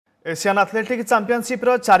Asian athletic championship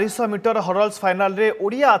 400 metre hurls final रे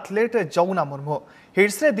Odia athlete जौना Murmu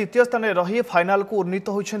hits रे द्वितीय स्थान में रही फाइनाल को उन्नीत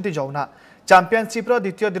होती जौना। चैंपियनशिप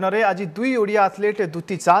द्वितीय दिन में आज दुई ओडिया एथलेट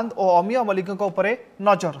दुती चांद और अमिय मल्लिक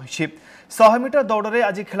नजर रही। 100 मीटर दौड़ में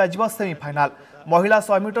आज खेल सेमिफाइनाल। महिला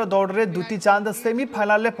 100 मीटर दौड़ में दुती चांद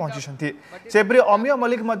सेमिफाइनाल में पहुंची। सेपरी अमिय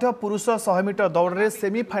मल्लिक पुरुष 100 मीटर दौड़ में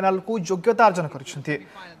सेमिफाइनाल को योग्यता अर्जन कर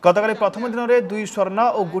गतकाली प्रथम दिन में 2 स्वर्ण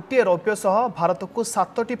और गोटे रौप्य सह भारत को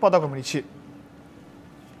 7टी पदक मिली।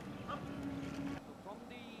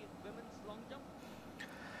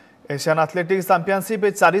 Asian athletics championship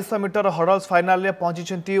 400 metre hurls final में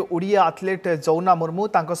पहुंची ओडिया एथलेट जौना मुर्मू।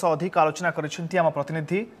 अधिक आलोचना करिसेंती आम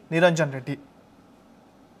प्रतिनिधि निरंजन रेड्डी।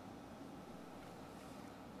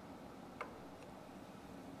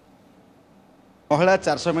 महिला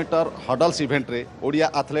 400 मीटर हर्डल्स इवेंट रे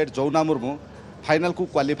ओडिया एथलेट जौना मुर्मू फाइनल को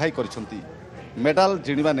क्वालिफाई करिसेंती। मेडल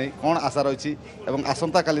जिणवा नहीं कौन आशा रही और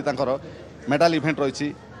आसंता काली मेडल इवेंट रही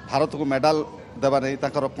भारत को मेडल देवा नहीं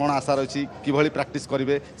कौन आशा रही कि प्रैक्टिस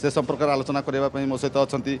करेंगे से संपर्क आलोचना करने मो सहित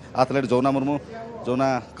अच्छा एथलेट जौना मुर्मू।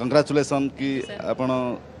 जौना कंग्राचुलेसन कि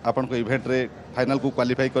आपण को इवेंट रे फाइनल को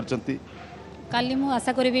क्वालिफाई करछंती। काली मु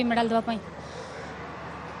आशा करी मेडल देवा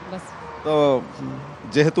बस। तो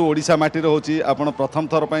जेहेतु ओडिशा माटी रे होची आपण प्रथम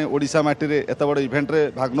थर पई ओडिशा माटी रे एत बड़ इवेंट रे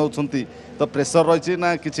भाग नउछंती तो प्रेशर रही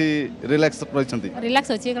ना किछि रिलैक्स रही?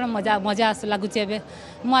 रिलैक्स होची मजा मजा लागुची एबे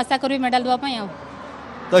मु आशा करी मेडल देवा पई।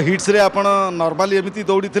 तो हिट्स रे आपण नॉर्मली एमिति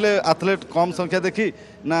दौड़ी थिले एथलेट कम संख्या देखी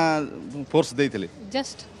ना फोर्स देइथिले?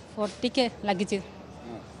 जस्ट फॉर टिके लागी छी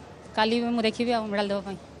काली मु देखिबी मेडल देवा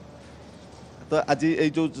पई। तो आज ये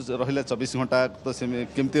जो रहिला 24 घंटा तो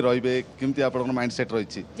केमती रहिबे केमती आपण माइंड सेट रही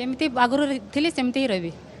छी? जेमती आगुर थिले सेमती ही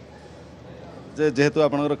रहबी। जेहेतु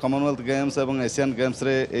आपण कॉमनवेल्थ गेम्स एवं एशियन गेम्स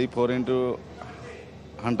रे ए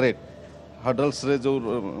 4x100 हर्डल्स रे जो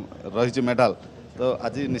रही मेडल तो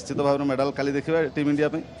आज निश्चित भाव में मेडल काली देखिबा टीम इंडिया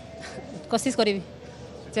पे कोशिश करी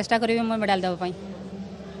चेष्टा करी मो मेडल देवा पई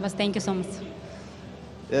बस। Thank you so much.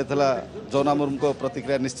 ये थला जौना मुर्मू को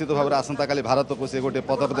प्रतिक्रिया। निश्चित भाव में आसंता काली भारत को से गोटे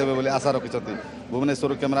पदक देवे बोली आशा रखिछंती।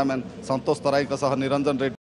 भुवनेश्वर कैमरामैन संतोष तराई निरंजन रेड्डी।